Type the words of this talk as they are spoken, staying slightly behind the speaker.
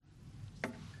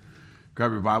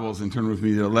Grab your Bibles and turn with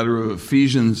me to the letter of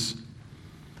Ephesians.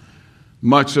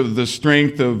 Much of the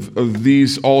strength of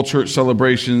these all-church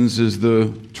celebrations is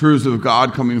the truths of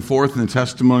God coming forth in the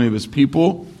testimony of His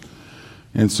people.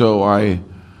 And so I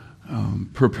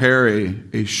prepare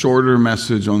a shorter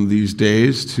message on these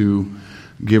days to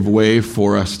give way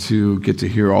for us to get to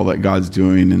hear all that God's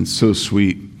doing, and so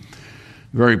sweet.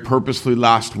 Very purposely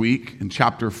last week in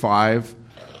chapter 5,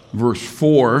 verse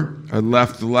 4, I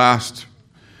left the last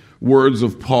words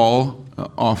of Paul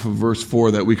off of verse 4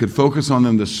 that we could focus on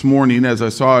them this morning, as I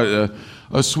saw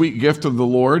a sweet gift of the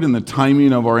Lord in the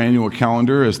timing of our annual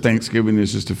calendar, as Thanksgiving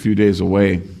is just a few days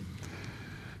away.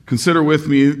 Consider with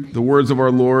me the words of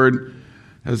our Lord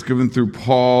as given through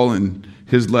Paul and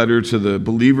his letter to the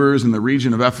believers in the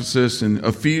region of Ephesus in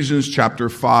Ephesians chapter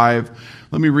 5.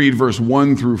 Let me read verse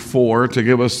 1 through 4 to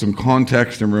give us some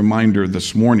context and reminder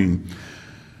this morning.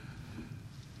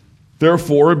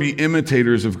 Therefore, be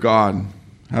imitators of God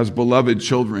as beloved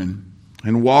children,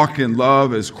 and walk in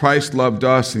love as Christ loved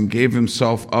us and gave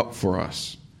himself up for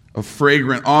us, a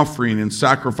fragrant offering and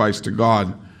sacrifice to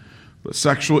God. But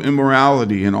sexual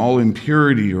immorality and all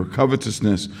impurity or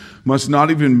covetousness must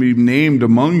not even be named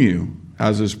among you,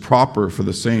 as is proper for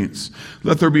the saints.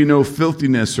 Let there be no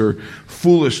filthiness or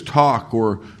foolish talk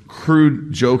or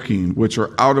crude joking, which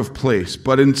are out of place,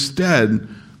 but instead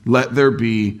let there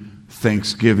be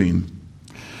thanksgiving.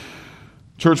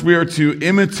 Church, we are to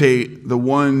imitate the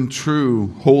one true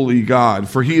holy God,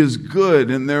 for he is good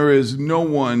and there is no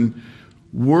one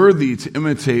worthy to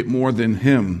imitate more than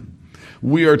him.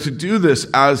 We are to do this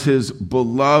as his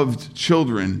beloved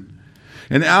children.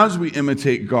 And as we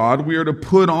imitate God, we are to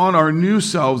put on our new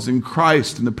selves in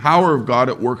Christ and the power of God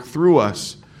at work through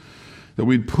us, that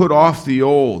we'd put off the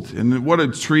old. And what a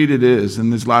treat it is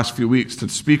in these last few weeks to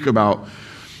speak about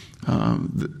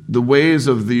the ways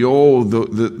of the old,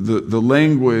 the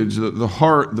language, the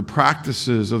heart, the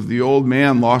practices of the old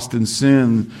man lost in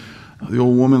sin, the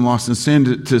old woman lost in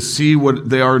sin, to see what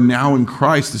they are now in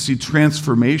Christ, to see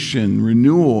transformation,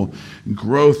 renewal,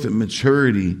 growth, and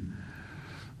maturity.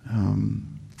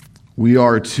 We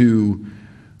are to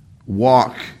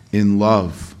walk in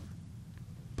love,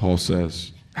 Paul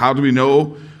says. How do we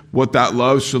know what that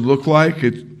love should look like?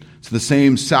 It's the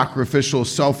same sacrificial,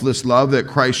 selfless love that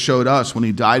Christ showed us when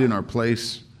he died in our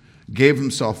place, gave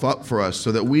himself up for us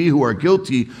so that we who are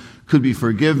guilty could be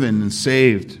forgiven and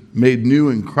saved, made new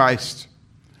in Christ.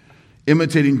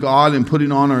 Imitating God and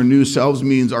putting on our new selves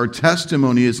means our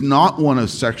testimony is not one of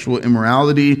sexual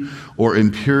immorality or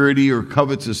impurity or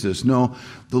covetousness. No,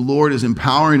 the Lord is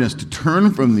empowering us to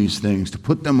turn from these things, to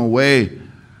put them away.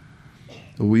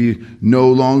 We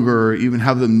no longer even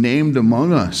have them named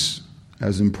among us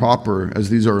as improper,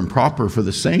 as these are improper for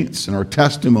the saints and our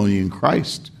testimony in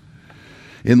Christ.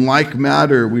 In like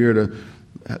matter,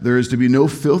 there is to be no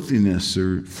filthiness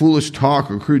or foolish talk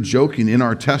or crude joking in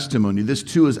our testimony. This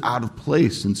too is out of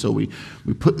place, and so we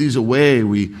put these away.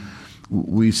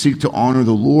 We seek to honor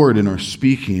the Lord in our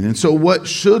speaking. And so what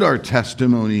should our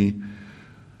testimony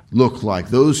look like?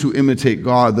 Those who imitate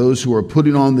God, those who are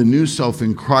putting on the new self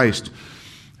in Christ,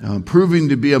 proving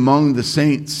to be among the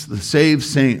saints, the saved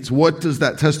saints. What does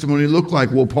that testimony look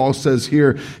like? Well, Paul says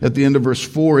here at the end of verse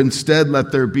 4, instead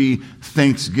let there be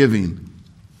thanksgiving.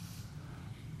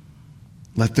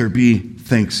 Let there be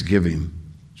thanksgiving.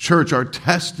 Church, our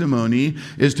testimony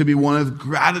is to be one of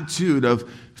gratitude, of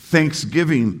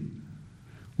thanksgiving.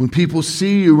 When people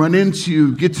see you, run into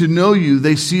you, get to know you,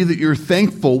 they see that you're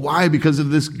thankful. Why? Because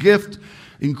of this gift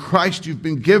in Christ you've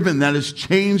been given that has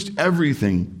changed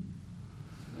everything.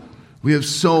 We have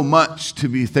so much to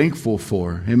be thankful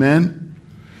for. Amen?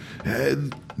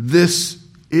 This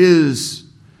is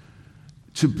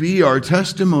to be our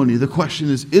testimony. The question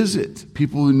is it?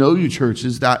 People who know you, church,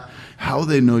 is that how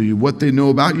they know you, what they know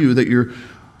about you, that you're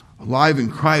alive in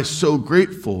Christ, so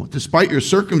grateful. Despite your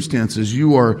circumstances,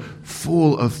 you are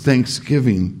full of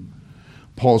thanksgiving.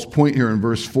 Paul's point here in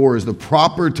verse 4 is the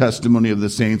proper testimony of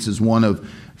the saints is one of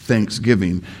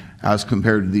thanksgiving, as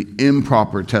compared to the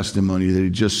improper testimony that he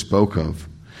just spoke of.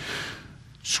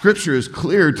 Scripture is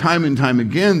clear time and time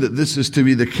again that this is to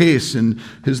be the case. In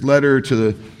his letter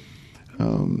to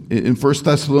in 1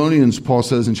 Thessalonians, Paul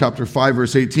says in chapter 5,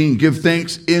 verse 18, give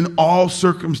thanks in all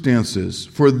circumstances,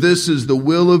 for this is the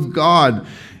will of God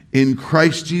in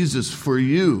Christ Jesus for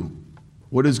you.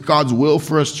 What is God's will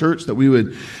for us, church? That we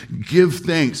would give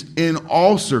thanks in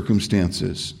all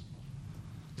circumstances,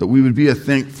 that we would be a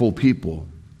thankful people.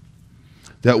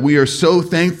 That we are so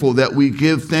thankful that we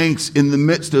give thanks in the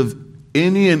midst of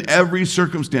any and every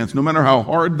circumstance, no matter how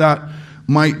hard that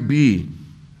might be.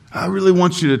 I really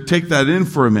want you to take that in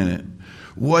for a minute.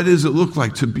 What does it look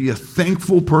like to be a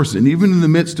thankful person, even in the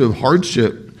midst of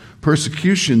hardship,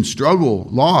 persecution, struggle,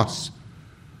 loss?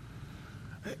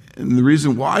 And the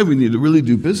reason why we need to really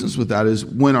do business with that is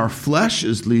when our flesh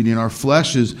is leading, our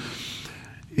flesh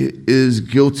is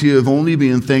guilty of only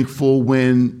being thankful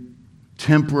when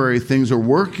temporary things are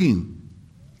working.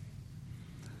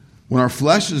 When our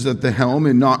flesh is at the helm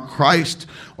and not Christ,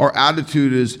 our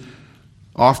attitude is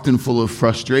often full of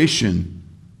frustration,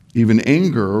 even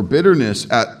anger or bitterness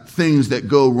at things that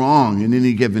go wrong in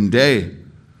any given day.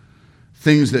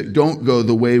 Things that don't go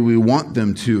the way we want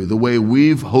them to, the way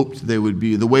we've hoped they would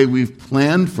be, the way we've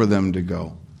planned for them to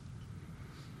go.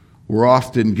 We're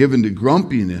often given to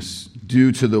grumpiness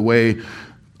due to the way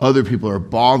other people are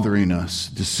bothering us,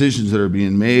 decisions that are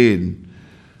being made,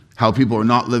 how people are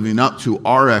not living up to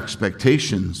our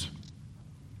expectations.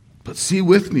 But see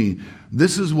with me,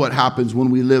 this is what happens when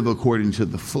we live according to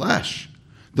the flesh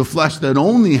that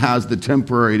only has the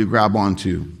temporary to grab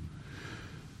onto.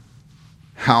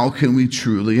 How can we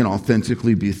truly and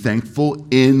authentically be thankful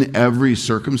in every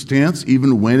circumstance,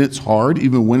 even when it's hard,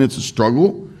 even when it's a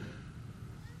struggle?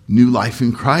 New life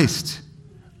in Christ,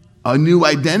 a new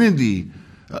identity,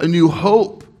 a new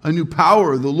hope, a new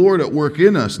power of the Lord at work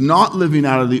in us, not living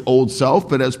out of the old self,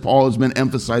 but as Paul has been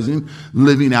emphasizing,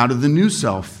 living out of the new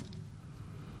self.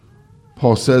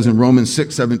 Paul says in Romans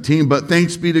 6:17, "But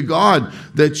thanks be to God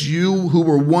that you who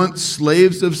were once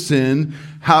slaves of sin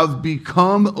have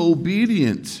become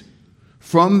obedient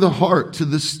from the heart to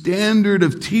the standard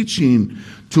of teaching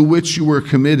to which you were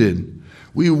committed.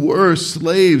 We were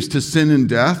slaves to sin and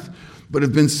death, but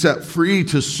have been set free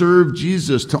to serve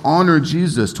Jesus, to honor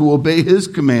Jesus, to obey his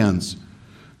commands,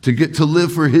 to get to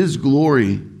live for his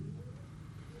glory."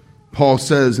 Paul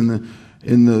says in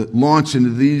the launch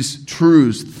into these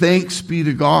truths, thanks be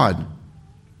to God.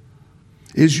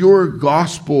 Is your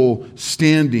gospel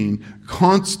standing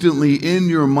constantly in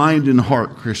your mind and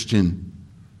heart, Christian?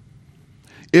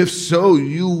 If so,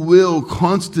 you will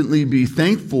constantly be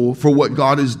thankful for what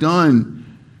God has done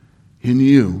in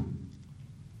you.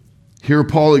 Hear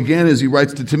Paul again as he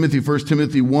writes to Timothy, 1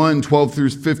 Timothy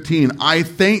 1:12-15. "I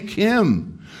thank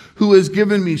him who has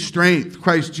given me strength,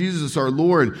 Christ Jesus our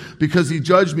Lord, because he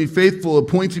judged me faithful,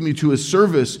 appointing me to his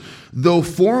service. Though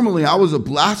formerly I was a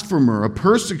blasphemer, a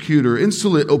persecutor,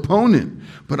 insolent opponent,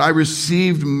 but I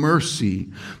received mercy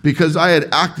because I had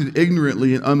acted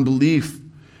ignorantly in unbelief.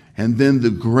 And then the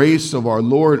grace of our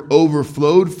Lord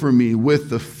overflowed for me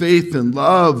with the faith and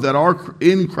love that are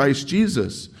in Christ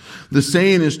Jesus. The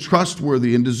saying is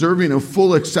trustworthy and deserving of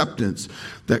full acceptance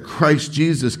that Christ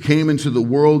Jesus came into the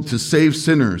world to save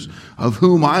sinners, of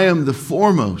whom I am the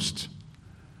foremost."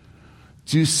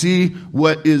 Do you see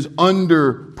what is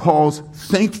under Paul's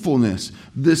thankfulness?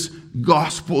 This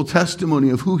gospel testimony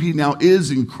of who he now is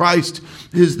in Christ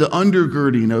is the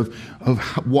undergirding of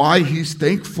why he's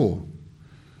thankful.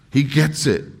 He gets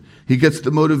it. He gets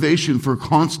the motivation for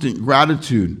constant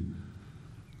gratitude.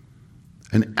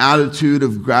 An attitude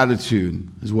of gratitude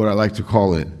is what I like to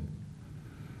call it.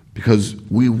 Because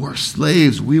we were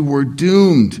slaves. We were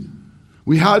doomed.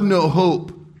 We had no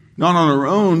hope, not on our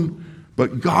own,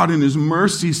 but God in his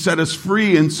mercy set us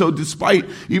free. And so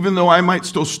even though I might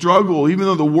still struggle, even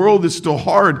though the world is still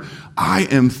hard, I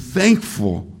am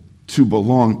thankful to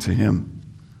belong to him,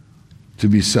 to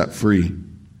be set free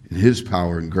in his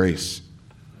power and grace.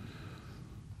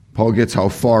 Paul gets how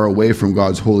far away from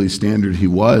God's holy standard he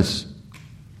was.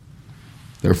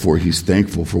 Therefore, he's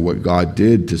thankful for what God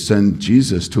did to send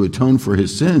Jesus to atone for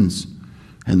his sins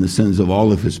and the sins of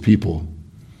all of his people.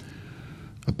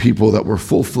 A people that were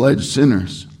full-fledged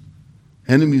sinners,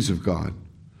 enemies of God,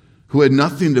 who had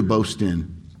nothing to boast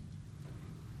in,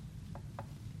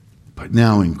 but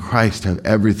now in Christ have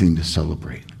everything to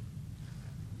celebrate.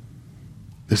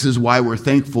 This is why we're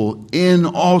thankful in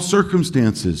all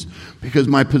circumstances, because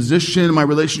my position, my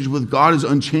relationship with God is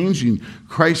unchanging.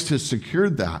 Christ has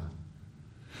secured that.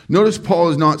 Notice Paul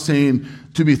is not saying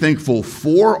to be thankful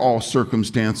for all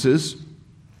circumstances,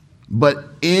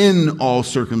 but in all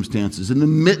circumstances. In the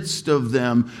midst of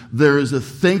them, there is a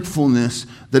thankfulness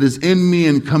that is in me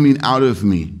and coming out of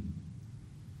me.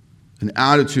 An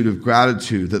attitude of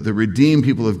gratitude that the redeemed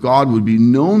people of God would be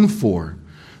known for.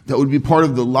 That would be part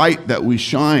of the light that we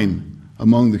shine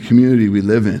among the community we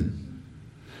live in.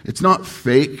 It's not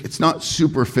fake. It's not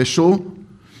superficial.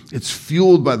 It's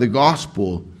fueled by the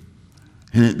gospel.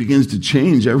 And it begins to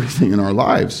change everything in our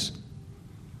lives.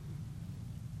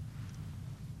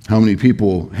 How many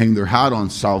people hang their hat on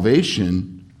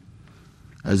salvation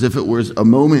as if it was a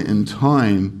moment in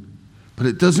time, but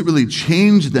it doesn't really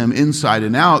change them inside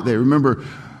and out. They remember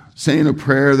saying a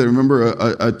prayer, they remember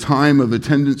a time of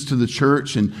attendance to the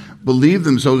church and believe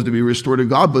themselves to be restored to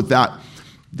God, but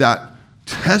that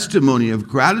testimony of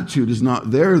gratitude is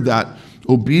not there. That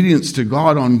obedience to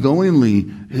God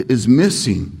ongoingly is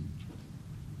missing.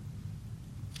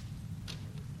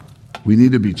 We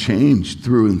need to be changed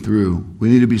through and through. We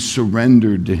need to be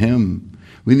surrendered to Him.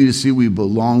 We need to see we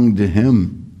belong to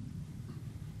Him.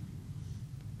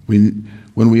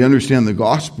 When we understand the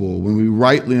gospel, when we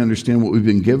rightly understand what we've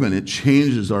been given, it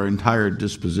changes our entire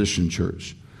disposition,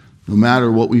 church. No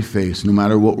matter what we face, no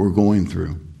matter what we're going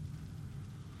through.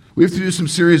 We have to do some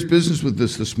serious business with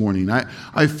this morning.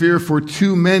 I fear for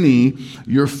too many,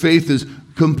 your faith is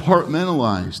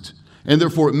compartmentalized, and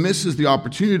therefore it misses the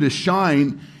opportunity to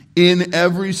shine in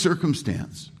every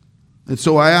circumstance. And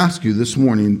so I ask you this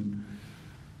morning,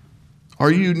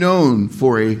 are you known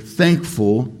for a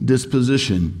thankful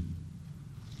disposition?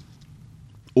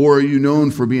 Or are you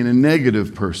known for being a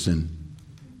negative person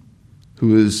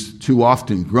who is too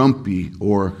often grumpy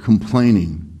or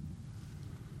complaining?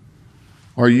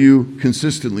 Are you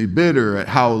consistently bitter at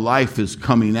how life is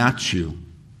coming at you?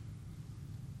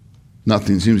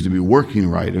 Nothing seems to be working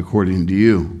right according to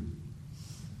you.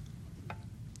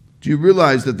 Do you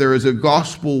realize that there is a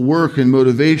gospel work and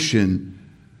motivation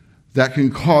that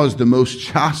can cause the most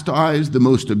chastised, the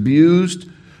most abused,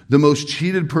 the most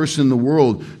cheated person in the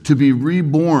world to be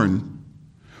reborn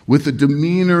with a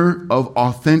demeanor of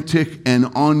authentic and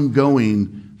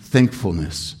ongoing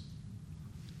thankfulness?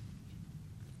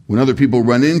 When other people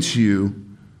run into you,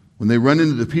 when they run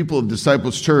into the people of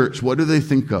Disciples Church, what do they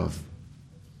think of?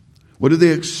 What do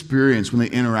they experience when they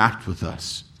interact with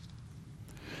us?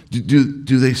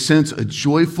 Do they sense a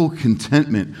joyful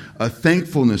contentment, a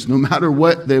thankfulness, no matter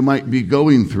what they might be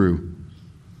going through?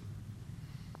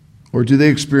 Or do they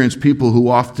experience people who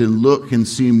often look and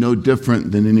seem no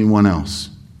different than anyone else?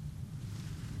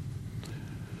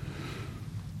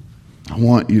 I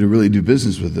want you to really do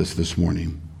business with this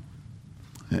morning.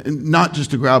 And not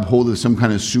just to grab hold of some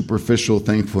kind of superficial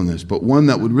thankfulness, but one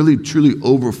that would really truly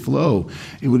overflow.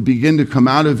 It would begin to come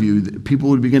out of you. People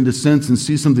would begin to sense and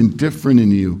see something different in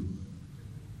you.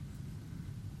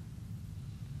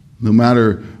 No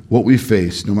matter what we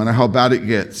face, no matter how bad it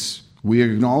gets, we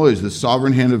acknowledge the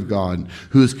sovereign hand of God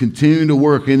who is continuing to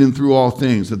work in and through all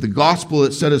things, that the gospel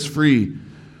that set us free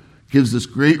gives us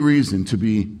great reason to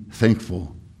be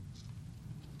thankful.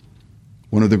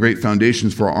 One of the great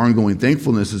foundations for our ongoing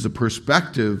thankfulness is a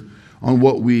perspective on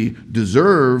what we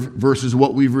deserve versus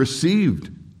what we've received.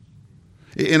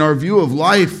 In our view of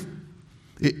life,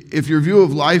 if your view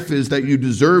of life is that you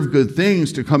deserve good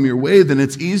things to come your way, then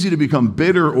it's easy to become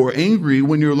bitter or angry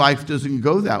when your life doesn't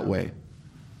go that way.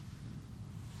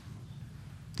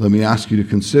 Let me ask you to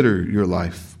consider your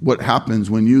life. What happens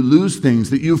when you lose things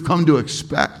that you've come to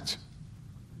expect?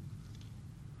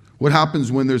 What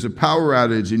happens when there's a power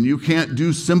outage and you can't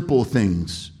do simple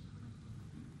things?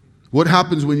 What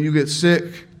happens when you get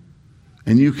sick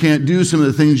and you can't do some of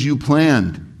the things you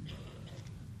planned?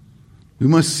 We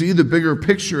must see the bigger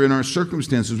picture in our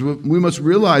circumstances. We must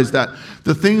realize that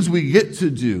the things we get to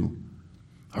do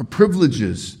are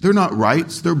privileges. They're not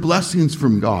rights, they're blessings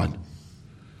from God.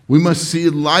 We must see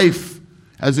life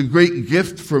as a great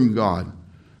gift from God.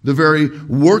 The very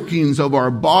workings of our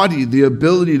body, the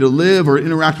ability to live or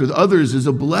interact with others is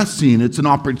a blessing. It's an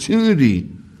opportunity.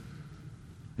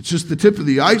 It's just the tip of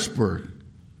the iceberg.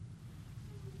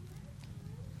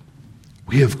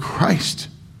 We have Christ.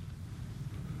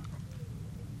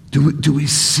 Do we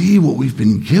see what we've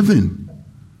been given?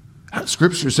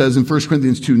 Scripture says in 1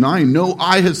 Corinthians 2:9, no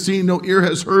eye has seen, no ear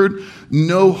has heard,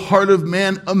 no heart of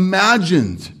man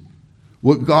imagined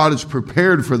what God has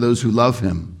prepared for those who love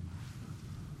Him.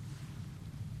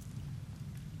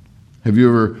 Have you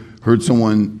ever heard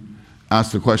someone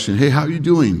ask the question, hey, how are you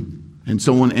doing? And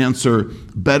someone answer,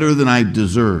 better than I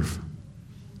deserve.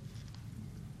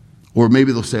 Or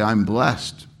maybe they'll say, I'm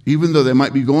blessed. Even though they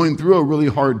might be going through a really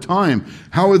hard time.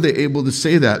 How are they able to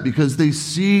say that? Because they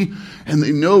see and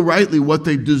they know rightly what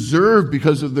they deserve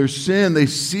because of their sin. They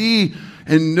see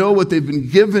and know what they've been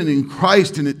given in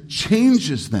Christ, and it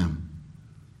changes them.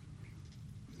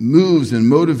 Moves and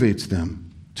motivates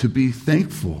them to be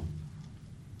thankful.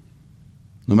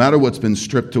 No matter what's been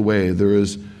stripped away, there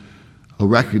is a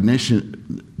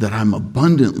recognition that I'm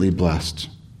abundantly blessed.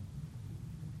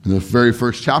 In the very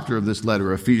first chapter of this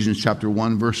letter, Ephesians chapter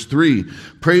 1, verse 3,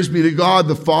 praise be to God,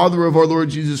 the Father of our Lord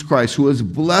Jesus Christ, who has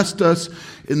blessed us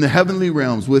in the heavenly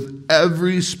realms with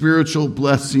every spiritual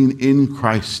blessing in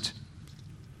Christ.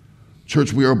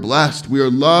 Church, we are blessed, we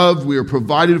are loved, we are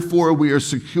provided for, we are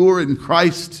secure in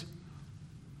Christ,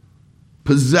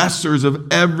 possessors of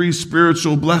every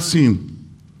spiritual blessing.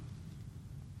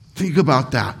 Think about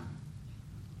that.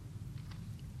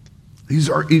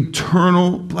 These are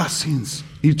eternal blessings,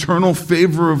 eternal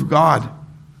favor of God.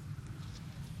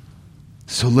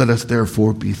 So let us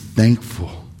therefore be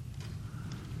thankful.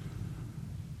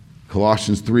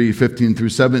 Colossians 3:15 through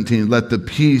 17, let the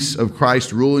peace of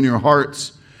Christ rule in your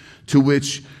hearts, to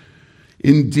which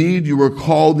indeed you were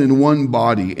called in one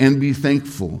body, and be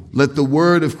thankful. Let the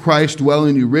word of Christ dwell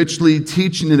in you richly,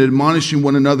 teaching and admonishing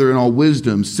one another in all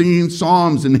wisdom, singing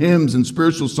psalms and hymns and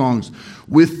spiritual songs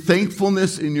with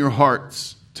thankfulness in your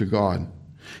hearts to God.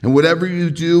 And whatever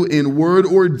you do in word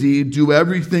or deed, do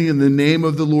everything in the name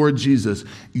of the Lord Jesus,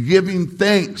 giving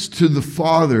thanks to the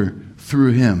Father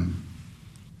through him.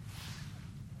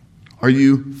 Are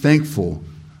you thankful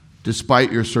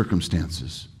despite your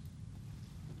circumstances?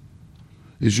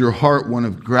 Is your heart one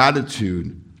of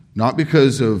gratitude, not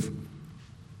because of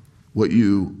what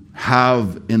you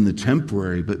have in the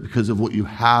temporary, but because of what you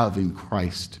have in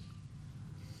Christ?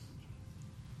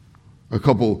 A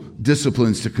couple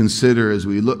disciplines to consider as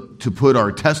we look to put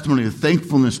our testimony of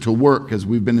thankfulness to work, as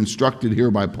we've been instructed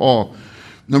here by Paul.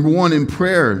 Number one, in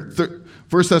prayer,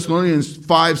 1 Thessalonians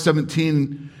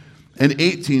 5:17 and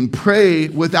 18, pray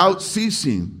without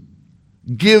ceasing.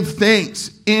 Give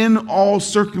thanks in all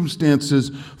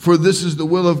circumstances, for this is the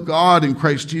will of God in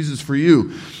Christ Jesus for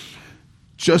you.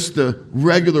 Just the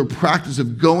regular practice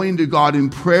of going to God in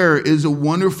prayer is a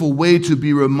wonderful way to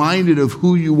be reminded of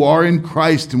who you are in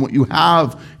Christ and what you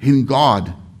have in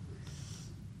God.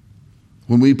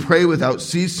 When we pray without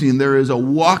ceasing, there is a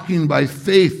walking by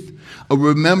faith, a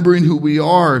remembering who we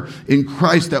are in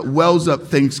Christ that wells up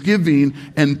thanksgiving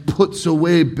and puts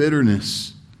away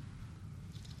bitterness.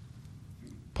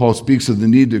 Paul speaks of the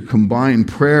need to combine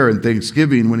prayer and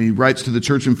thanksgiving when he writes to the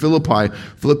church in Philippi,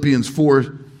 Philippians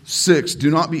 4:6,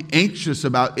 do not be anxious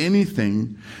about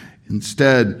anything,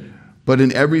 instead, but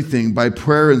in everything, by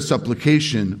prayer and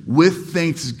supplication, with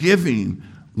thanksgiving,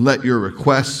 let your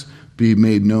requests be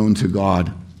made known to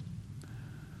God.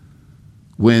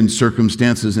 When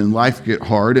circumstances in life get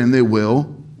hard, and they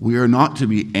will, we are not to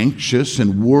be anxious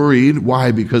and worried.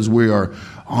 Why? Because we are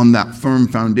on that firm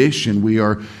foundation. We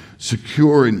are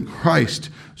secure in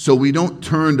Christ. So we don't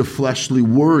turn to fleshly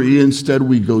worry. Instead,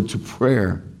 we go to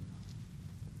prayer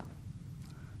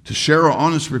to share our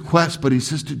honest requests. But he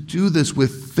says to do this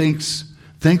with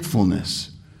thankfulness.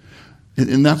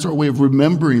 And that's our way of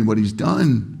remembering what he's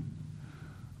done.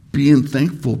 Being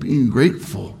thankful, being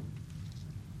grateful.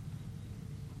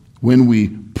 When we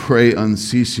pray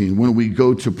unceasing, when we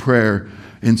go to prayer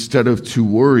instead of to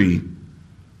worry,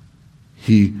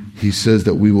 he says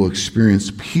that we will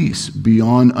experience peace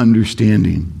beyond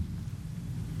understanding.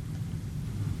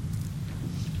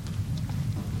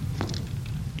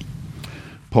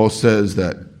 Paul says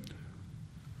that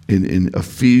in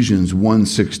Ephesians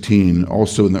 1:16,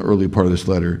 also in the early part of this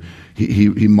letter,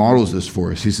 he models this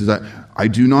for us. He says, I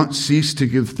do not cease to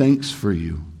give thanks for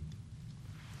you,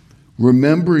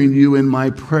 remembering you in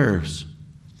my prayers.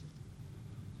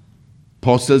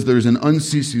 Paul says there's an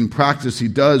unceasing practice he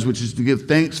does, which is to give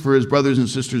thanks for his brothers and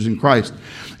sisters in Christ.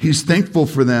 He's thankful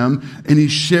for them, and he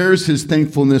shares his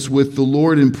thankfulness with the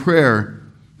Lord in prayer.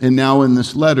 And now in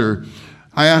this letter,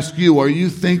 I ask you, are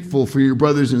you thankful for your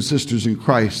brothers and sisters in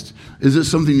Christ? Is it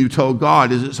something you tell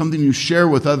God? Is it something you share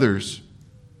with others?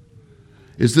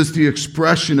 Is this the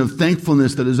expression of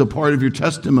thankfulness that is a part of your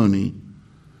testimony?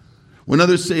 When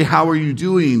others say, how are you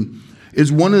doing? Is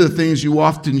one of the things you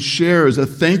often share is a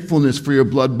thankfulness for your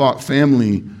blood-bought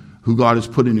family who God has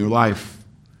put in your life.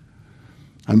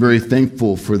 I'm very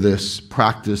thankful for this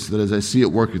practice that as I see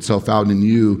it work itself out in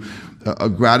you, a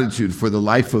gratitude for the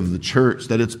life of the church,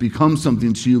 that it's become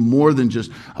something to you more than just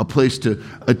a place to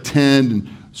attend and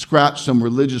scratch some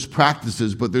religious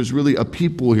practices, but there's really a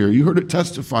people here. You heard it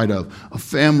testified of, a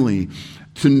family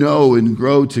to know and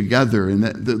grow together, and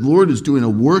that the Lord is doing a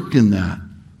work in that.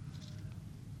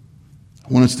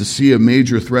 I want us to see a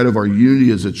major thread of our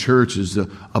unity as a church is a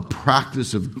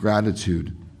practice of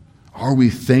gratitude. Are we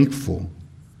thankful?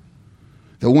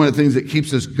 That one of the things that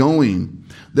keeps us going,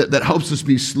 that helps us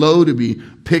be slow to be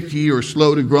picky or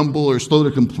slow to grumble or slow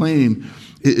to complain,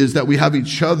 is that we have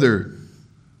each other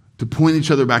to point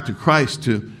each other back to Christ,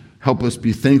 to help us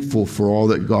be thankful for all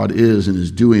that God is and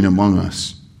is doing among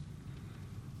us.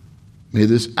 May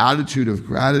this attitude of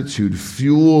gratitude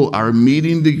fuel our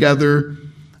meeting together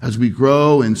as we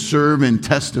grow and serve and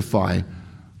testify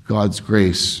God's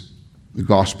grace, the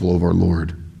gospel of our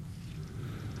Lord.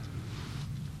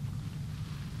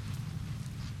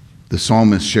 The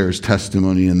psalmist shares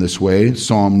testimony in this way.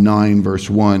 Psalm 9, verse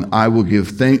 1, I will give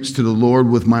thanks to the Lord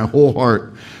with my whole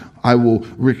heart. I will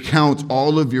recount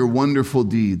all of your wonderful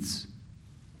deeds.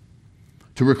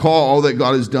 to recall all that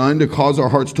God has done, to cause our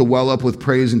hearts to well up with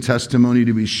praise and testimony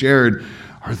to be shared.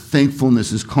 Our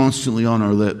thankfulness is constantly on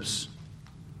our lips.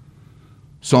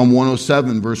 Psalm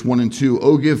 107, verse 1 and 2.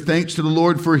 Oh, give thanks to the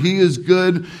Lord, for he is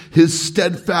good. His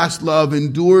steadfast love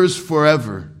endures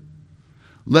forever.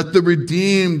 Let the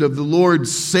redeemed of the Lord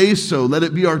say so. Let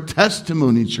it be our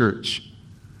testimony, church.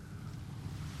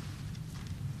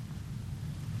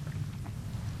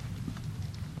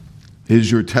 Is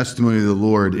your testimony of the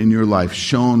Lord in your life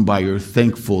shown by your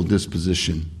thankful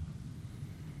disposition?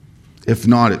 If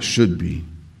not, it should be.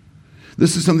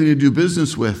 This is something to do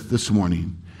business with this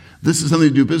morning. This is something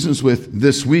to do business with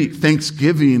this week.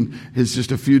 Thanksgiving is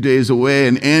just a few days away,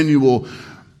 an annual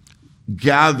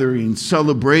gathering,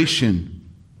 celebration.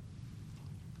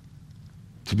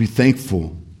 To be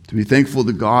thankful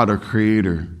to God, our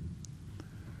Creator.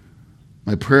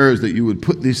 My prayer is that you would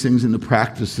put these things into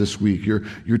practice this week.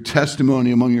 Your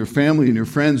testimony among your family and your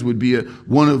friends would be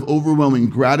one of overwhelming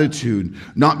gratitude,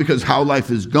 not because how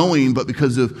life is going, but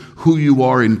because of who you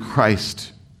are in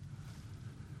Christ.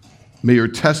 May your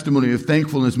testimony of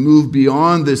thankfulness move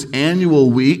beyond this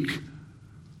annual week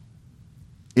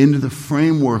into the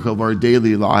framework of our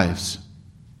daily lives.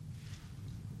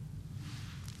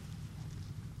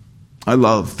 I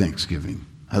love Thanksgiving.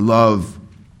 I love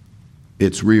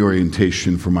its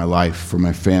reorientation for my life, for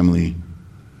my family.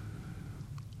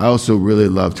 I also really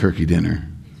love turkey dinner.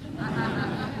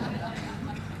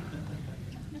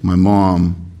 My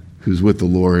mom, who's with the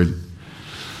Lord,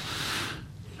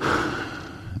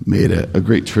 made a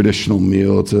great traditional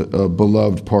meal. It's a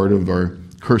beloved part of our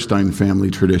Kirstein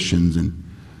family traditions, and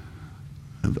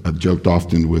I've joked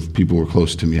often with people who are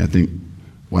close to me. I think,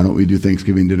 why don't we do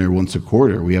Thanksgiving dinner once a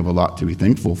quarter? We have a lot to be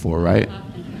thankful for, right?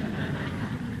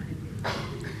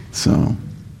 So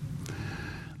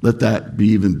let that be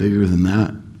even bigger than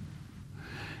that.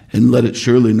 And let it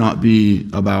surely not be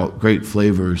about great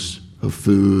flavors of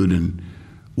food and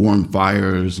warm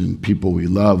fires and people we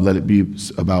love. Let it be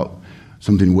about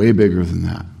something way bigger than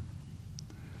that.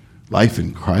 Life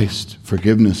in Christ,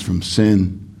 forgiveness from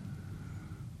sin,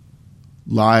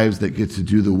 lives that get to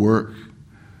do the work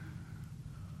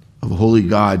of a holy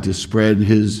God to spread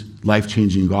his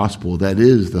life-changing gospel. That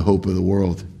is the hope of the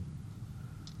world.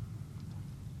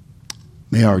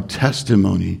 May our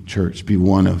testimony, church, be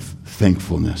one of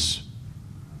thankfulness.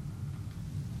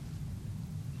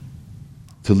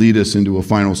 To lead us into a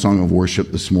final song of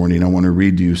worship this morning, I want to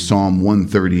read to you Psalm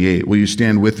 138. Will you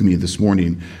stand with me this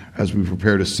morning as we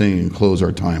prepare to sing and close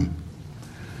our time?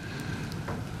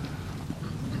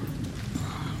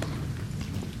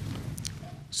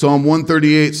 Psalm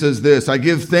 138 says this: I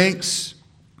give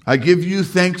you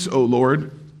thanks, O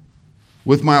Lord,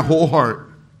 with my whole heart.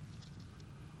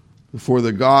 Before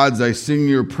the gods, I sing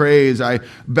your praise. I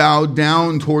bow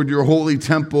down toward your holy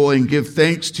temple and give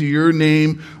thanks to your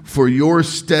name for your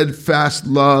steadfast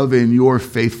love and your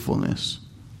faithfulness.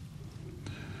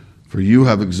 For you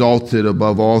have exalted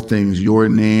above all things your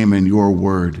name and your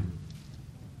word.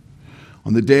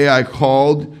 On the day I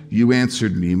called, you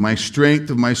answered me. My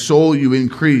strength of my soul you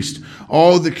increased.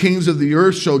 All the kings of the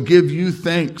earth shall give you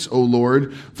thanks, O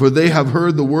Lord, for they have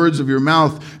heard the words of your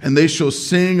mouth, and they shall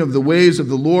sing of the ways of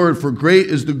the Lord, for great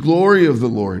is the glory of the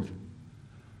Lord.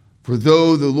 For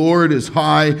though the Lord is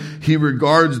high, he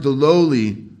regards the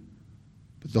lowly,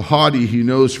 but the haughty he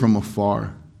knows from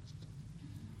afar.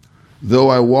 Though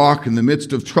I walk in the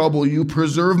midst of trouble, you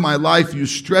preserve my life. You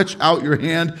stretch out your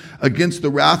hand against the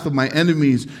wrath of my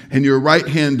enemies, and your right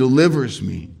hand delivers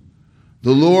me. The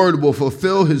Lord will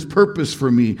fulfill his purpose for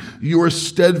me. Your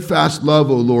steadfast love,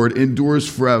 O Lord, endures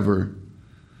forever.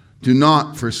 Do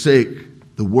not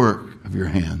forsake the work of your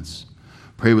hands.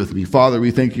 Pray with me. Father,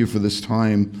 we thank you for this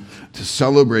time to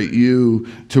celebrate you,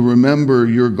 to remember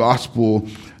your gospel,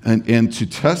 and to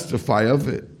testify of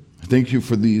it. Thank you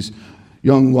for these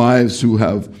young lives who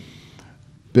have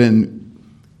been,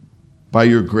 by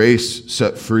your grace,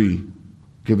 set free,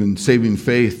 given saving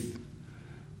faith,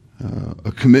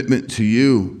 a commitment to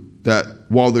you that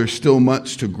while there's still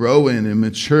much to grow in and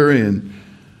mature in,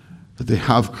 that they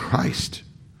have Christ,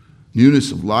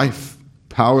 newness of life,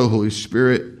 power of the Holy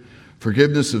Spirit,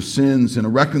 forgiveness of sins, and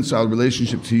a reconciled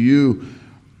relationship to you,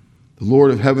 the Lord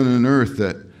of heaven and earth,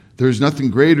 that there's nothing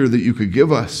greater that you could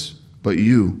give us but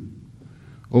you.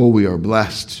 Oh, we are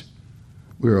blessed.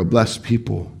 We are a blessed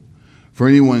people. For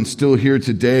anyone still here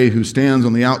today who stands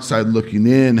on the outside looking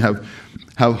in, have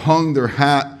hung their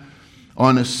hat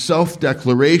on a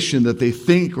self-declaration that they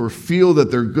think or feel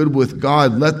that they're good with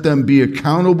God, let them be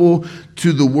accountable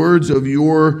to the words of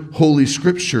your holy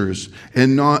scriptures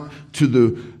and not to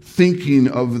the thinking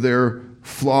of their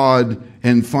flawed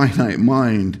and finite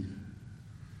mind.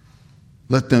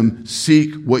 Let them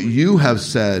seek what you have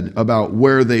said about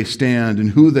where they stand and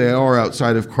who they are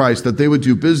outside of Christ, that they would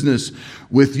do business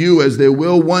with you as they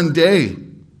will one day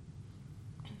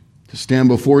to stand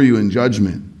before you in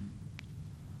judgment.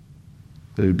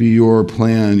 That it would be your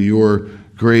plan, your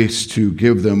grace to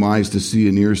give them eyes to see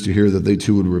and ears to hear, that they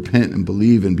too would repent and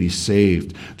believe and be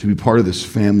saved, to be part of this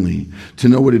family, to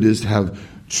know what it is to have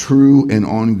true and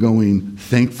ongoing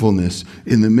thankfulness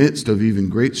in the midst of even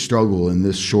great struggle in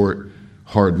this short,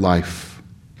 hard life.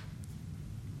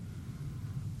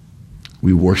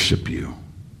 We worship you.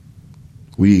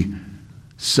 We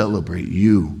celebrate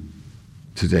you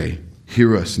today.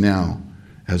 Hear us now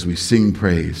as we sing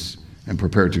praise and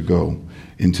prepare to go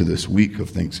into this week of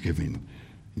Thanksgiving.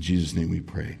 In Jesus' name we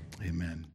pray. Amen.